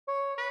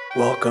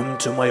Welcome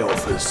to my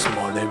office.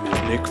 My name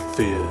is Nick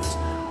Fears.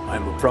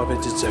 I'm a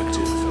private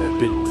detective. I've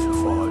been for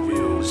 5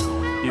 years.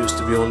 Used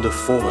to be on the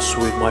force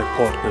with my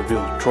partner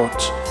Bill Trott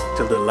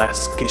till the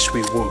last case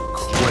we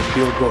work when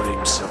Bill got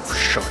himself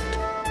shot.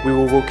 We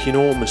were working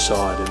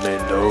homicide and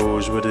man,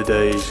 those were the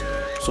days,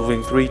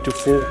 solving 3 to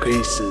 4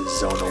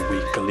 cases on a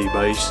weekly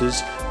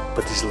basis.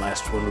 But this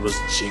last one was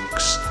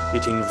jinx.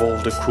 It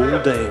involved a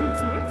cruel dame,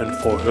 and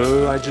for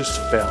her I just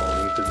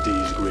fell into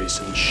disgrace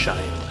and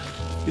shame.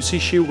 You see,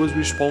 she was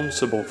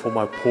responsible for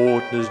my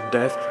partner's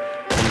death,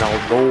 and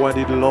although I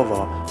did love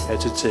her, I had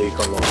to take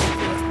a lot of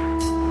her.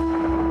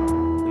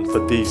 And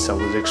for this I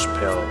was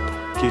expelled,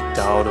 kicked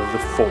out of the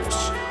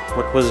force.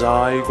 What was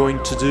I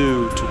going to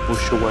do to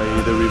push away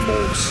the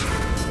remorse?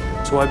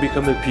 So I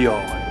became a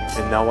PI,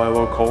 and now I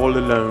work all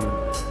alone.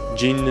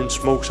 Gin and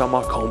smokes are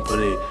my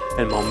company,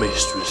 and my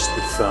mistress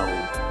the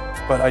phone.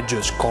 But I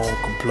just can't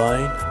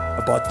complain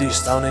about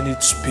this town and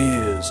its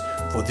peers,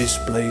 for this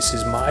place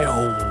is my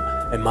home,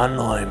 and my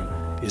name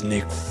is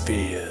Nick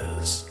Fears.